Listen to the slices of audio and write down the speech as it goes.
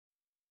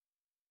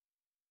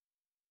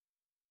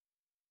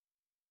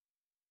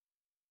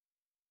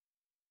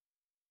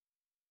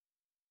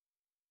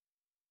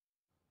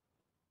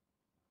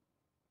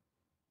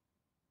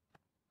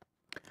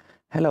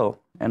Hello,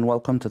 and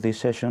welcome to this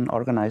session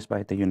organized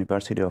by the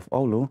University of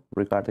Oulu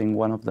regarding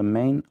one of the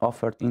main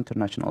offered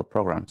international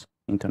programs,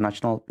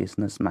 International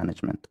Business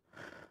Management.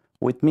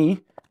 With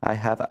me, I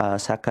have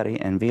Sakari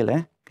and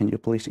Ville. Can you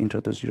please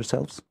introduce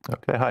yourselves?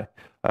 Okay, hi.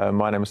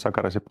 My name is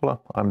Sakari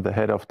Sipola. I'm the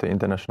head of the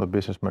International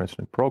Business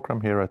Management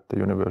program here at the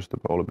University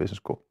of Oulu Business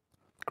School.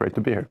 Great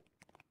to be here.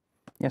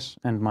 Yes,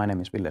 and my name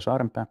is Ville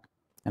Saarenpää,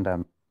 and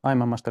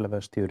I'm a master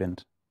level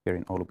student here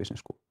in Oulu Business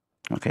School.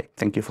 Okay,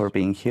 thank you for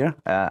being here.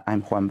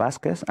 I'm Juan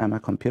Vazquez. I'm a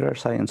computer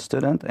science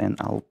student, and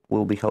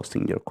will be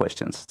hosting your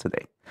questions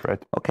today.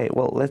 Right. Okay,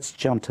 well, let's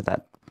jump to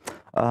that.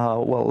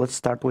 Let's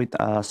start with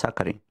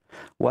Sakari.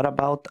 What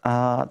about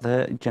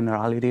the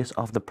generalities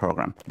of the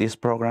program? This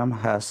program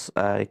has,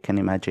 I can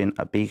imagine,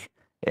 a big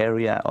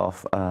area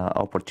of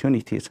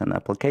opportunities and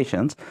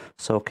applications.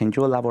 So can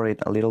you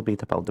elaborate a little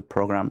bit about the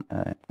program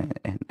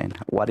and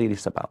what it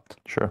is about?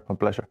 Sure, my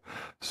pleasure.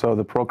 So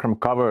the program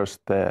covers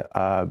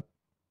the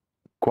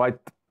quite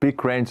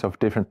big range of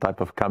different type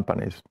of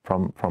companies,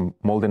 from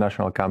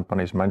multinational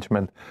companies,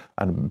 management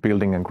and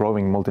building and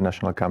growing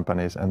multinational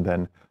companies, and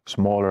then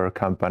smaller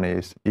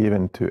companies,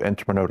 even to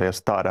entrepreneurial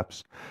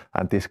startups,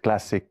 and these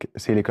classic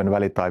Silicon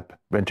Valley type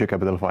venture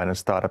capital finance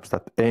startups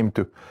that aim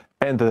to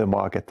enter the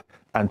market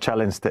and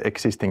challenge the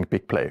existing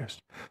big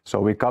players.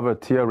 So we cover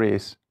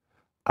theories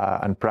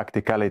and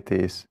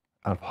practicalities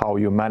of how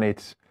you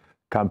manage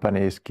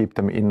companies, keep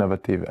them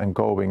innovative and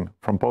going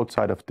from both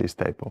sides of this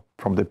table,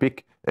 from the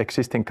big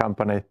existing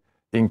company,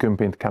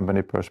 incumbent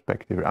company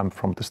perspective, and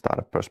from the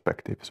startup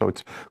perspective. So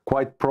it's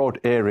quite broad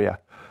area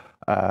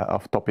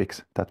of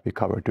topics that we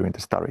cover during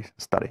the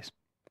studies.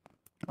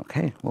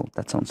 Okay, well,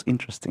 that sounds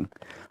interesting.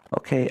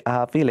 Okay,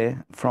 Ville,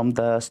 from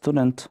the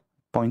student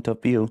point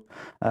of view,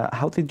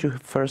 how did you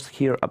first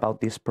hear about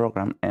this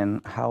program,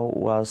 and how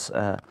was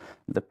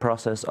the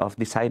process of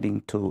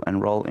deciding to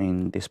enroll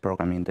in this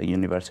program in the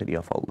University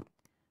of Oulu?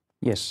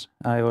 Yes,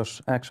 I was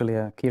actually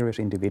a curious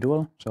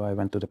individual, so I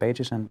went to the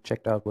pages and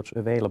checked out what's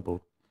available.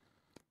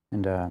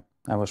 And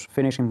I was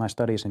finishing my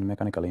studies in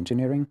mechanical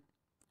engineering,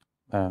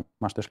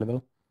 master's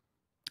level,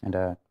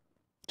 and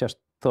just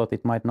thought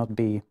it might not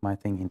be my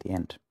thing in the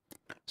end.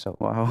 So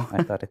wow.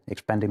 I started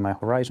expanding my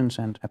horizons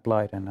and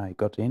applied, and I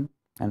got in,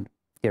 and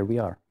here we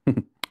are.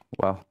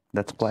 Wow,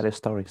 that's quite a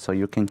story. So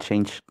you can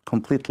change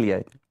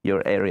completely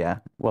your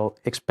area. Well,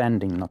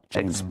 expanding, not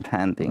changing.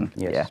 Expanding,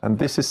 yes. Yeah. And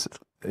this is,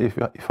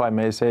 if I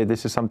may say,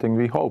 this is something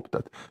we hope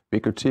that we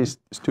could see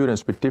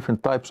students with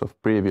different types of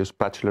previous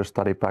bachelor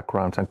study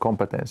backgrounds and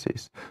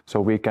competencies.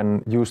 So we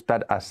can use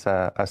that as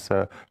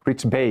a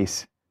rich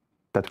base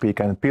that we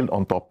can build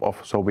on top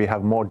of. So we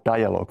have more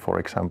dialogue, for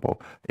example,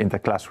 in the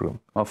classroom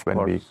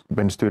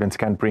when students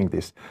can bring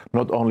this,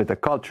 not only the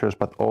cultures,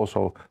 but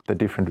also the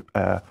different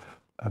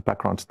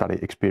background study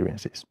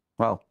experiences.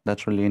 Wow,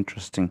 that's really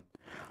interesting.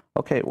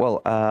 Okay,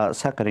 well,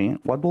 Sakari,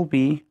 what will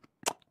be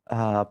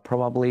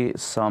probably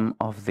some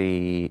of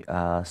the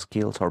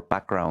skills or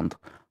background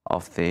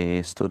of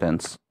the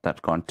students that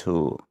want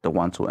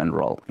to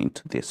enroll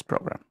into this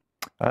program?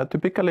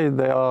 Typically,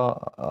 they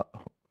are.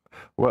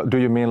 Well, do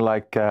you mean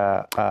like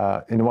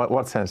in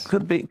what sense?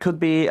 Could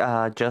be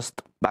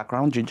just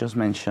background. You just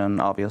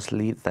mentioned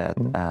obviously that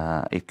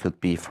it could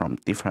be from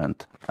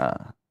different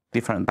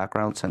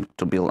backgrounds, and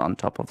to build on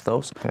top of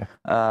those.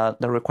 Yeah.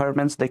 The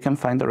requirements, they can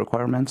find the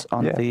requirements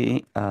on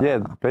the... Yeah,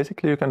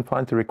 basically you can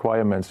find the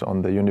requirements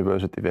on the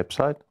university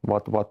website,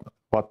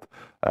 what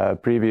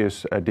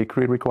previous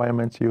degree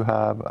requirements you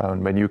have,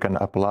 and when you can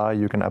apply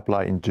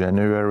in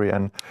January,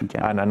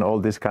 and all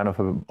this kind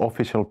of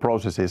official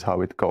processes,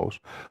 how it goes.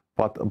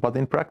 But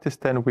in practice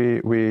then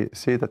we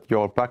see that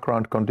your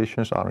background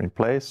conditions are in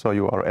place, so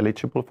you are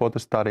eligible for the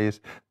studies.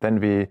 Then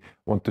we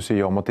want to see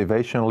your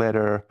motivation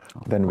letter,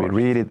 then we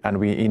read it, and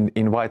we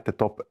invite the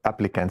top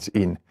applicants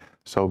in.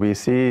 So we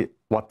see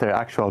what their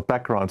actual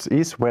backgrounds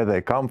is, where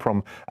they come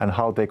from, and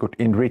how they could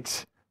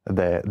enrich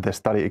the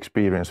study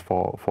experience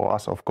for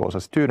us, of course,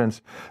 as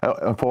students,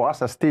 for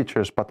us as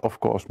teachers, but of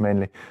course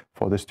mainly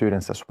for the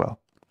students as well.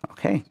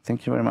 Okay,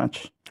 thank you very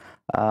much.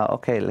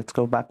 Okay, let's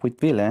go back with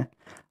Ville.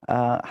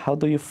 How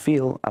do you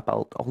feel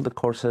about all the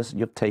courses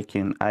you've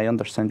taken? I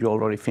understand you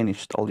already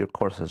finished all your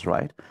courses,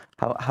 right?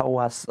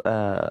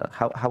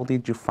 How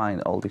did you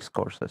find all these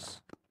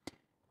courses?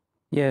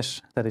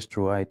 Yes, that is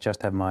true. I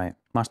just have my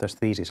master's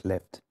thesis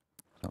left.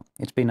 So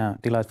it's been a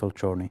delightful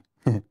journey.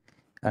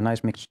 A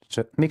nice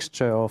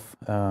mixture of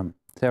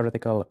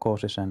theoretical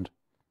courses and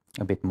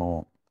a bit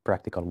more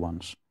practical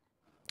ones.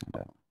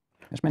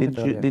 And,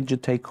 did you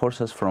take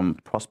courses from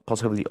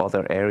possibly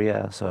other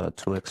areas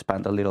to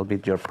expand a little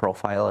bit your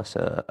profile as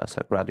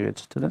a graduate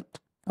student?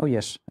 Oh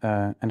yes,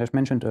 and as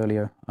mentioned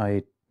earlier,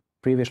 I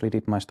previously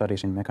did my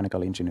studies in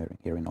mechanical engineering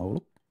here in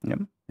Oulu. Yeah.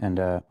 And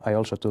I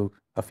also took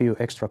a few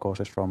extra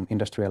courses from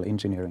industrial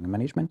engineering and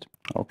management.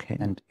 Okay.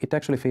 And it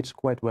actually fits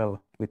quite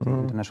well with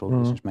international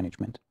business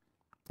management,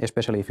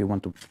 especially if you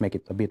want to make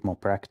it a bit more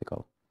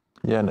practical.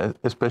 Yeah, and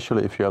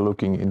especially if you are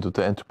looking into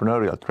the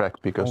entrepreneurial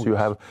track, because you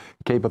have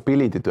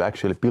capability to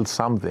actually build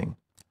something.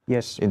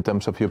 Yes. In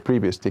terms of your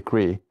previous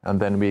degree, and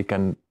then we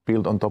can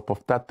build on top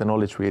of that the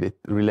knowledge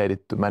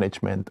related to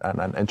management and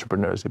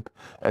entrepreneurship,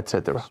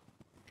 etc.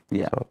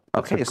 Yeah. So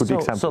okay.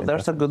 So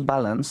there's a good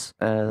balance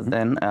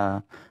then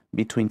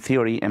between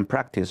theory and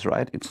practice,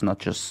 right? It's not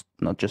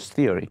just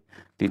theory.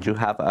 Did you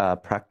have a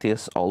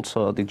practice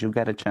also? Did you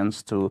get a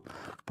chance to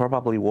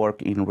probably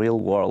work in real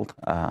world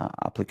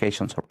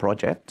applications or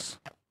projects?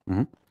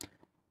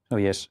 So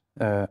yes,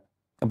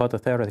 about the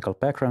theoretical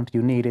background,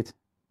 you need it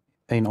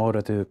in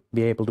order to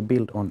be able to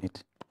build on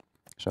it.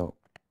 So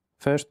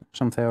first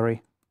some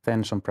theory,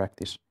 then some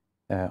practice.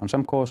 On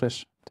some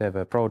courses there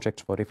were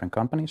projects for different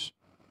companies.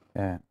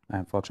 I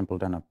have, for example,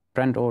 done a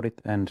brand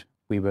audit, and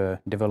we were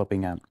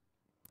developing a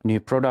new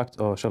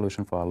product or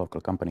solution for our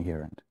local company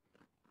here,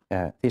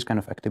 and these kind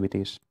of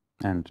activities.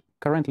 And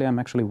currently I'm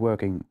actually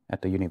working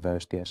at the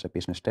university as a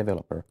business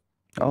developer.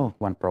 Oh,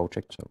 one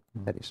project, so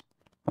that is.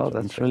 Oh,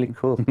 that's really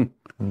cool.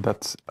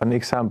 That's an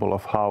example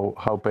of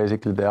how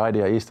basically the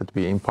idea is that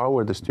we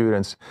empower the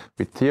students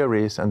with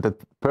theories, and the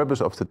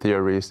purpose of the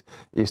theories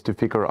is to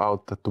figure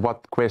out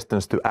what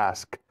questions to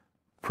ask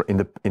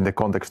in the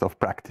context of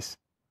practice.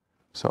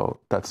 So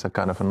that's a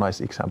kind of a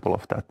nice example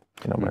of that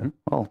in a way.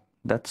 Oh,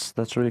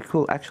 that's really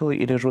cool.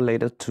 Actually, it is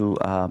related to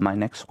my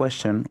next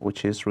question,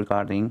 which is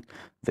regarding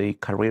the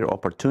career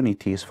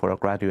opportunities for a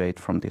graduate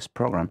from this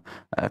program.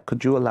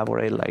 Could you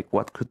elaborate, like,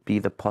 what could be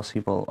the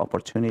possible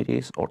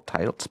opportunities or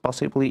titles,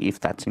 possibly, if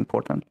that's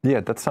important? Yeah,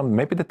 that's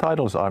maybe the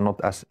titles are not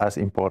as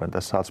important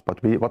as such,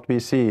 but what we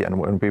see, and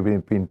when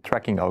we've been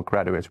tracking our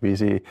graduates, we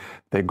see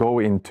they go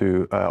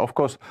into, of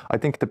course, I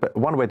think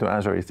one way to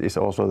answer it is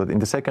also that in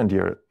the second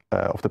year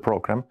of the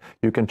program,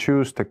 you can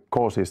choose the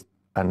courses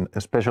and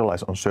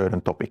specialize on certain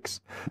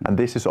topics. And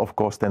this is, of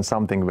course, then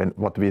something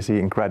what we see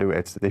in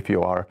graduates, if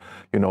you are,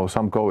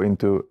 some go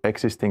into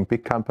existing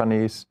big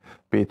companies,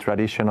 be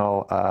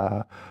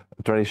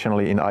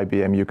traditionally in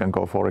IBM, you can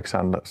go, for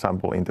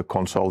example, in the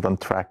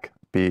consultant track,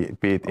 be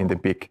it in the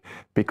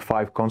big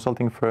 5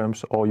 consulting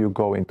firms, or you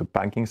go into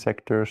banking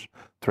sectors,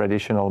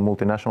 traditional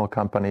multinational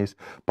companies,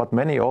 but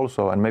many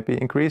also, and maybe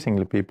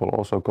increasingly people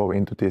also go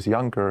into these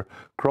younger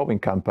growing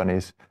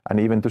companies, and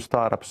even to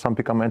startups, some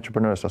become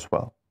entrepreneurs as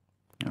well.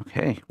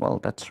 Okay, well,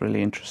 that's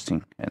really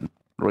interesting and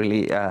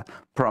really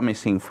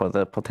promising for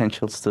the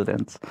potential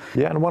students.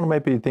 Yeah, and one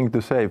maybe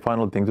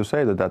final thing to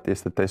say that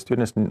is that the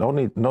students do not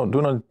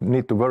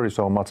need to worry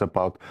so much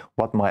about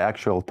what my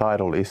actual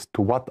title is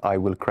to what I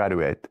will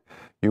graduate.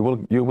 You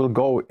will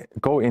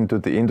go into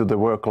the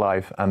work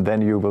life, and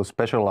then you will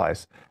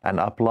specialize and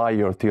apply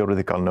your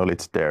theoretical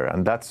knowledge there,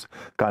 and that's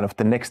kind of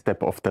the next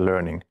step of the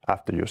learning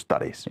after your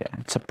studies. Yeah,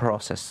 it's a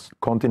process.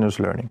 Continuous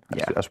learning,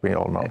 as we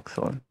all know.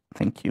 Excellent.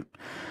 Thank you.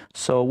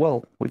 So,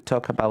 well, we've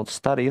talked about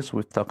studies,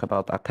 we've talked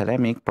about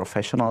academic,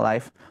 professional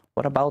life.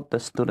 What about the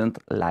student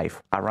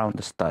life around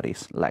the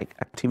studies, like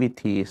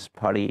activities,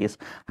 parties?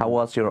 How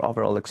was your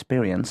overall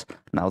experience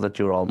now that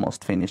you're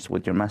almost finished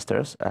with your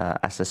master's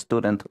as a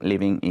student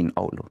living in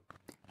Oulu?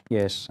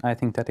 Yes, I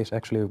think that is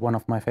actually one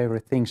of my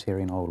favorite things here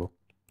in Oulu.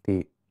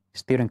 The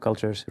student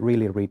culture is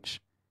really rich.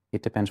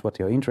 It depends what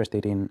you're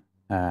interested in.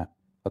 For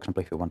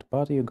example, if you want to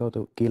party, you go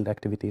to guild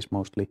activities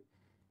mostly.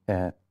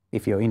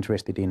 If you're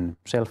interested in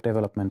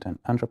self-development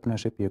and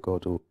entrepreneurship, you go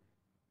to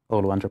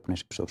Oulu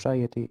Entrepreneurship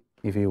Society.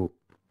 If you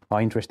are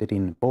interested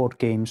in board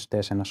games,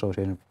 there's an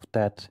association with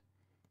that.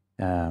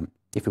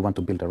 If you want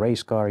to build a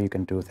race car, you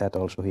can do that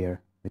also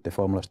here with the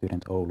Formula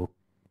Student Oulu.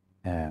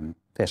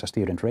 There's a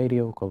student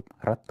radio called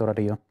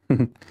Rattoradio.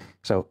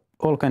 So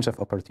all kinds of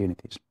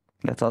opportunities.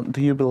 That's all.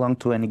 Do you belong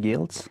to any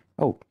guilds?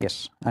 Oh,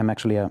 yes. I'm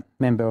actually a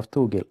member of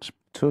 2 guilds.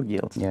 2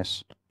 guilds?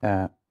 Yes.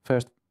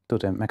 First to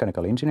the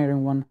mechanical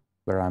engineering one,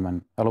 where I'm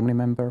an alumni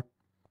member,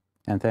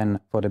 and then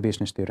for the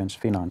business students,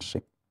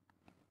 Finanssi.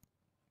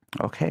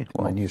 Okay.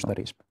 Well, my new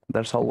studies.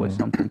 There's always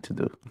something to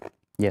do.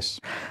 Yes.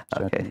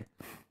 Okay.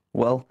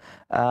 Well,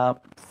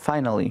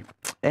 finally,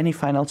 any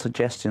final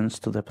suggestions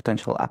to the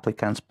potential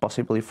applicants,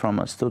 possibly from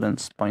a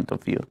student's point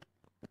of view?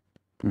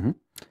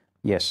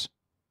 Yes.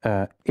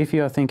 If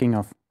you are thinking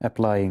of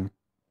applying,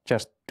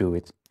 just do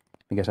it,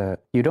 because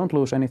you don't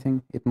lose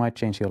anything. It might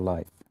change your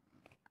life.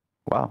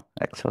 Wow,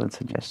 excellent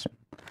suggestion.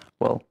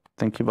 Well,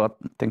 thank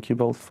you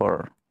both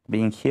for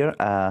being here,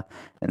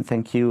 and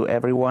thank you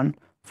everyone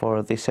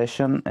for this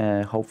session.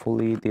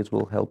 Hopefully this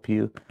will help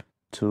you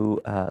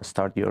to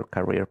start your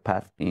career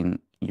path in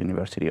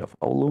University of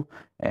Oulu,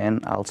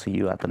 and I'll see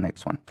you at the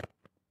next one.